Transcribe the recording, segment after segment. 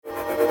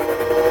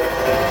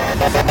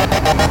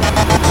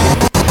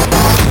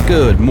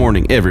Good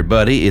morning,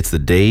 everybody. It's the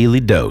Daily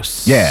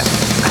Dose. Yeah.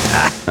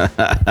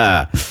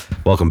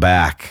 Welcome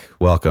back.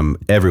 Welcome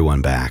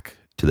everyone back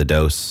to the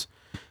Dose.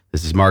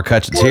 This is Mark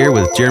Hutchins here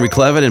with Jeremy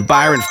Clevin and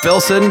Byron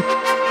Filson.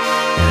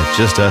 And it's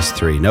just us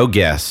three. No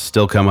guests.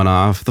 Still coming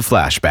off the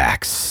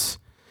flashbacks.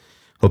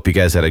 Hope you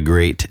guys had a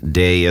great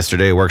day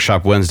yesterday.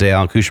 Workshop Wednesday.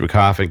 Alan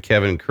Kushmakoff and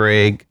Kevin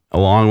Craig,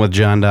 along with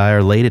John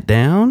Dyer, laid it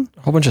down.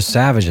 A whole bunch of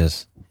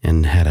savages.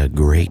 And had a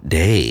great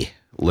day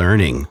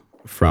learning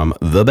from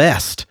the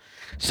best.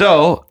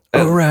 So,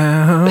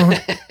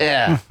 around.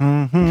 Yeah.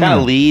 Kind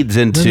of leads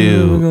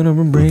into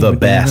the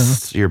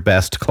best, your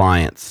best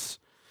clients,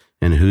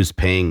 and who's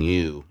paying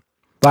you.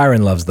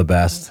 Byron loves the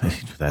best.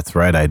 That's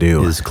right, I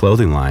do. His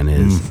clothing line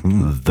is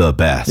the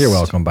best. You're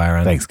welcome,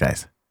 Byron. Thanks,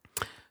 guys.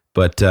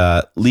 But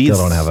leads.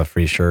 Still don't have a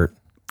free shirt.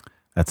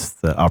 That's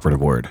the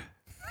operative word.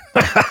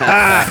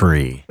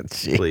 Free.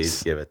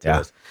 Please give it to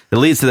us. It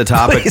leads to the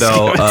topic,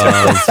 though,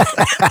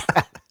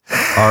 of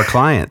our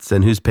clients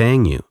and who's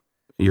paying you.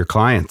 Your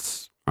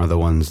clients are the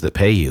ones that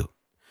pay you.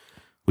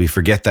 We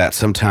forget that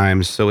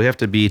sometimes, so we have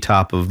to be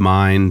top of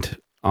mind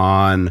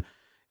on,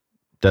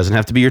 doesn't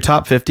have to be your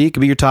top 50, it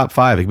could be your top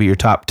 5, it could be your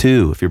top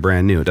 2 if you're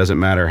brand new. It doesn't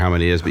matter how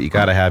many it is, but you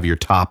got to have your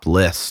top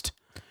list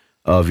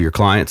of your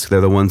clients.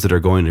 They're the ones that are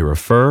going to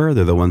refer,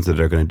 they're the ones that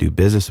are going to do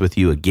business with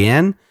you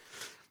again.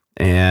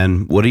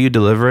 And what are you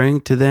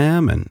delivering to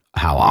them, and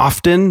how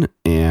often,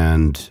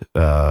 and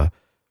the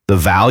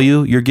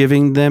value you're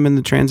giving them in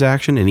the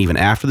transaction, and even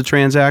after the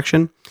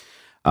transaction.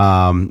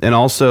 And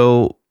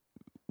also,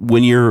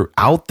 when you're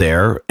out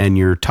there and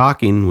you're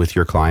talking with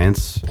your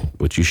clients,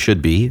 which you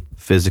should be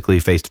physically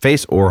face to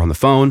face or on the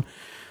phone,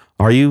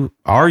 are you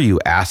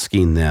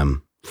asking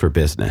them for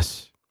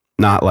business?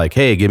 Not like,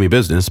 hey, give me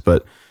business,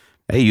 but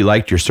hey, you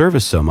liked your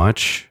service so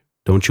much,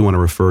 don't you want to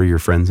refer your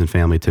friends and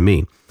family to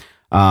me?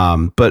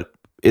 But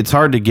it's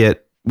hard to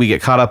we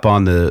get caught up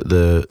on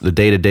the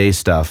day-to-day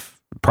stuff,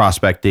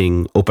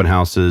 prospecting, open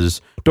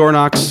houses, door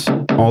knocks,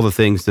 all the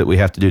things that we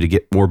have to do to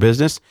get more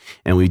business.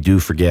 And we do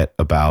forget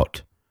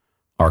about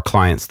our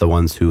clients, the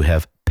ones who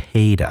have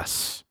paid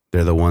us.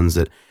 They're the ones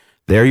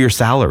they're your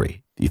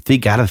salary. You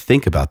got to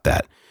think about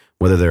that.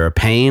 Whether they're a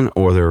pain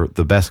or they're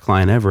the best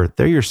client ever,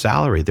 they're your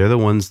salary. They're the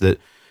ones that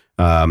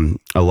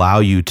allow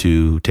you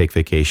to take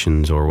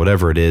vacations or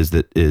whatever it is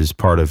that is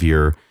part of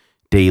your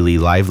daily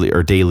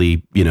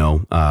daily,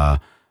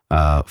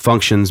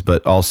 functions,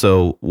 but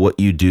also what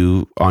you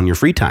do on your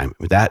free time.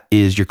 That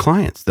is your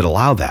clients that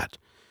allow that.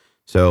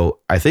 So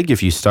I think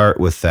if you start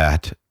with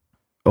that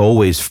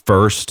always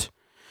first,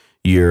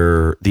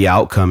 the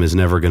outcome is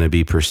never going to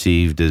be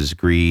perceived as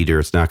greed, or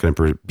it's not going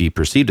to be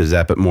perceived as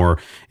that, but more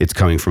it's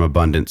coming from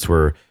abundance,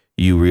 where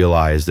you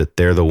realize that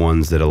they're the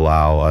ones that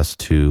allow us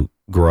to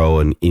grow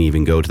and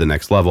even go to the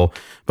next level.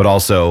 But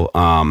also,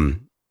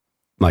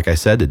 like I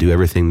said, to do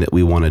everything that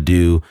we want to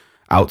do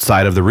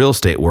outside of the real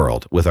estate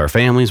world with our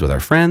families, with our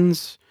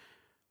friends,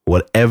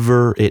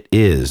 whatever it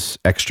is,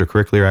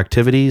 extracurricular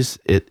activities,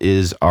 it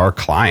is our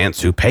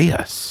clients who pay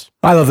us.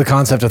 I love the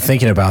concept of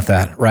thinking about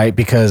that, right?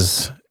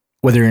 Because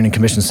whether you're in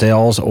commission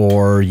sales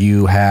or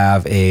you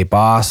have a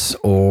boss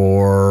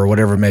or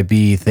whatever it may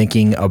be,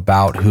 thinking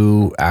about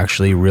who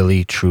actually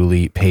really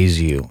truly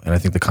pays you. And I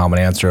think the common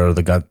answer, or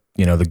the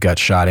gut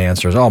shot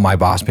answer is, oh, my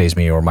boss pays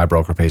me, or my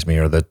broker pays me,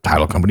 or the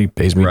title company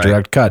pays me, right.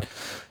 Direct cut.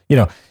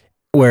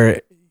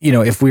 Where,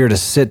 if we were to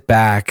sit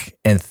back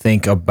and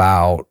think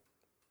about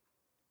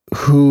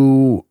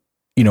who,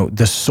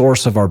 the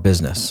source of our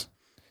business,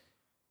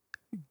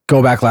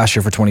 go back last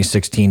year for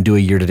 2016, do a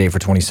year to date for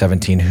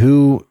 2017,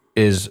 who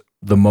is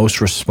the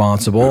most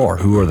responsible, or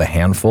who are the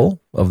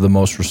handful of the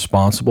most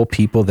responsible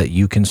people that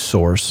you can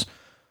source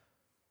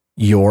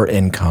your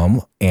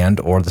income and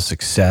or the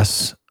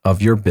success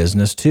of your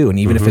business to? And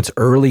even if it's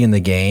early in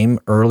the game,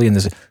 early in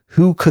this,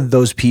 who could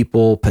those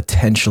people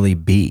potentially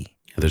be?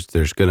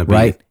 There's going to be,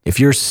 right? If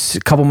you're a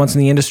couple months in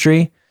the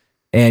industry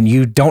and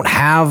you don't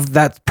have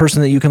that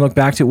person that you can look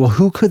back to, well,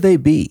 who could they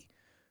be?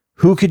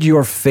 Who could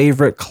your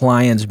favorite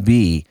clients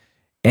be?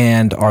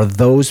 And are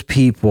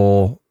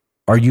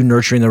you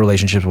nurturing the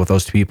relationships with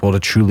those people to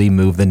truly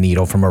move the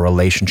needle from a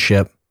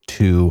relationship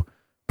to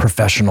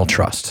professional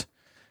trust?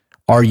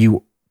 Are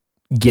you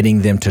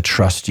getting them to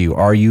trust you?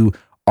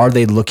 Are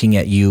they looking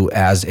at you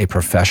as a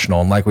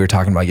professional? And like we were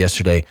talking about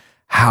yesterday,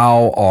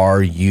 how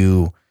are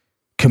you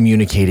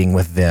communicating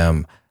with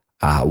them?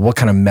 What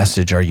kind of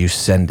message are you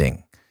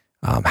sending?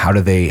 How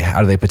do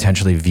they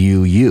potentially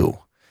view you?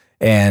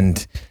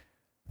 And,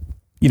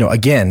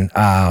 again,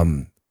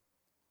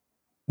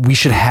 we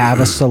should have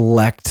a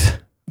select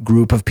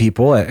group of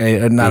people,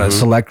 not a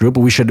select group,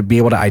 but we should be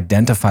able to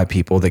identify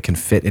people that can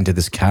fit into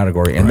this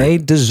category, and they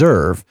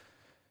deserve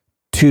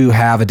to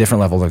have a different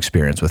level of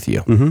experience with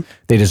you.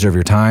 They deserve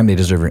your time. They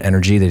deserve your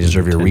energy. They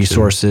deserve your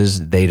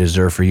resources. They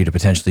deserve for you to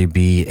potentially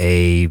be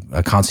a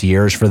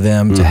concierge for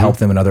them, to help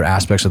them in other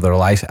aspects of their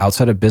life,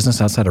 outside of business,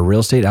 outside of real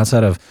estate,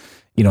 outside of,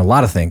 a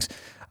lot of things.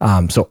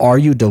 So are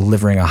you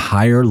delivering a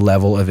higher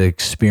level of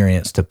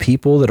experience to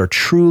people that are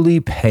truly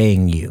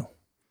paying you?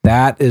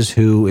 That is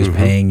who is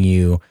paying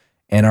you.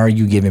 And are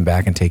you giving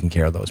back and taking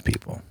care of those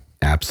people?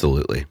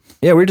 Absolutely.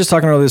 Yeah, we were just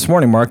talking earlier this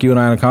morning, Mark, you and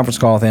I on a conference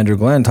call with Andrew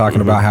Glenn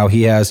talking about how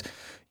he has,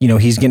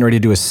 he's getting ready to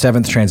do a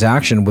 7th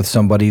transaction with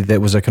somebody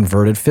that was a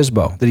converted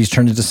FSBO, that he's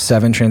turned into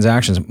 7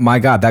 transactions. My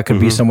God, that could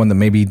be someone that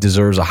maybe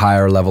deserves a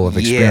higher level of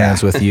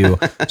experience with you,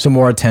 some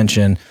more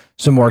attention,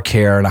 some more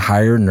care, and a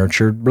higher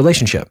nurtured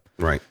relationship.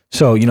 Right.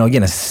 So,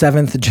 again, a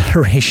 7th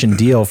generation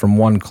deal from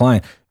one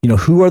client.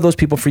 Who are those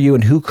people for you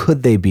and who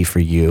could they be for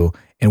you?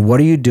 And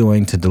what are you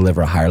doing to deliver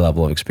a higher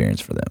level of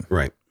experience for them?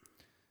 Right.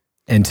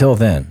 Until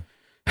then,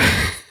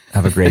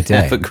 have a great day.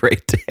 Have a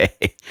great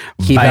day.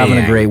 Keep having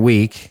a great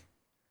week.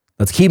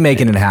 Let's keep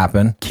making it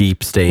happen.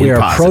 Keep staying We are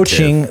positive.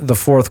 approaching the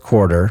 4th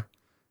quarter.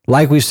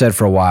 Like we've said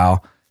for a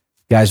while,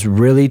 guys,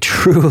 really,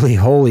 truly,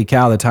 holy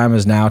cow, the time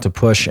is now to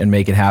push and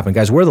make it happen.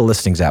 Guys, where are the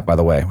listings at, by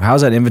the way? How's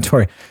that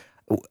inventory?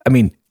 I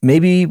mean,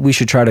 maybe we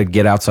should try to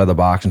get outside the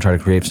box and try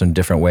to create some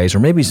different ways, or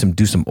maybe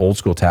do some old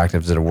school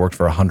tactics that have worked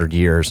for 100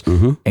 years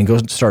and go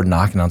start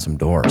knocking on some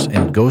doors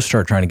and go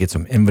start trying to get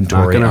some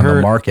inventory on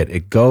the market.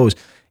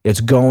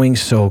 It's going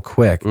so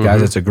quick.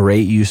 Guys, it's a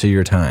great use of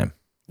your time.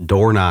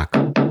 Door knock.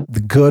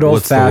 The good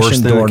old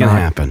fashioned door knock.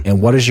 Happen?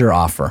 And what is your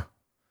offer?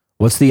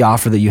 What's the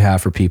offer that you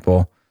have for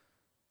people?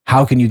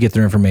 How can you get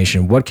their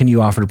information? What can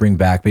you offer to bring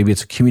back? Maybe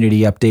it's a community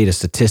update, a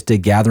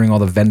statistic, gathering all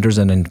the vendors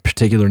in a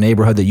particular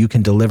neighborhood that you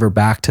can deliver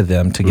back to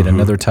them to get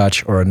another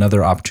touch or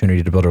another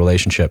opportunity to build a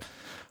relationship.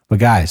 But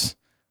guys,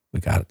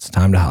 it's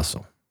time to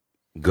hustle.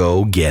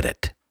 Go get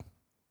it.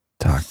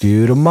 Talk to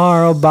you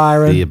tomorrow,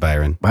 Byron. See you,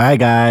 Byron. Bye,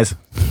 guys.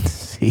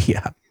 See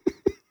ya.